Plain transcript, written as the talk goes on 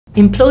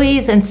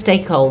Employees and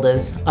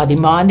stakeholders are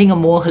demanding a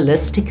more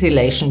holistic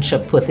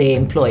relationship with their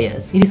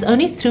employers. It is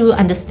only through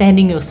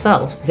understanding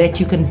yourself that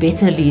you can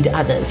better lead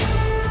others.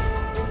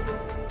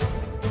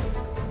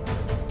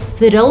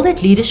 The role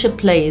that leadership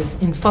plays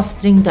in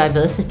fostering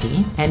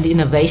diversity and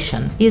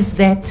innovation is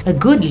that a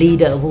good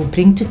leader will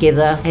bring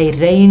together a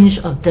range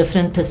of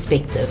different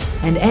perspectives.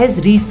 And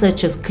as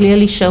research has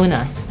clearly shown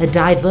us, a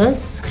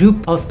diverse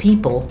group of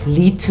people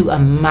lead to a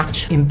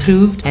much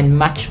improved and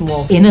much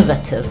more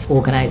innovative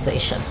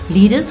organization.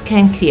 Leaders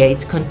can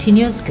create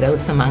continuous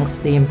growth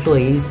amongst the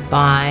employees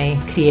by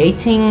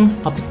creating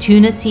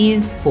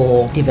opportunities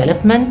for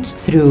development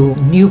through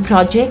new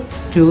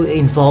projects, through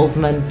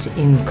involvement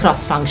in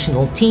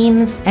cross-functional teams,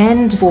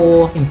 and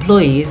for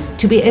employees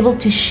to be able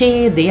to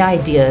share their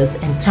ideas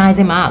and try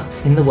them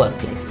out in the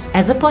workplace.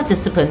 As a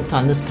participant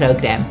on this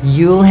program,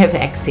 you'll have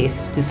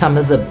access to some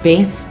of the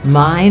best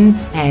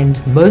minds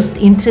and most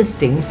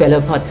interesting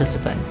fellow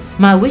participants.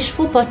 My wish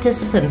for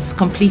participants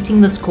completing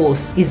this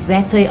course is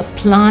that they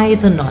apply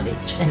the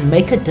knowledge and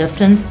make a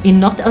difference in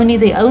not only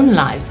their own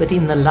lives, but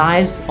in the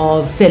lives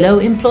of fellow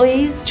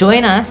employees.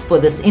 Join us for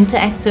this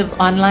interactive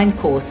online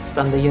course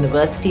from the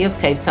University of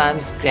Cape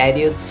Town's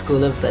Graduate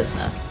School of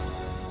Business.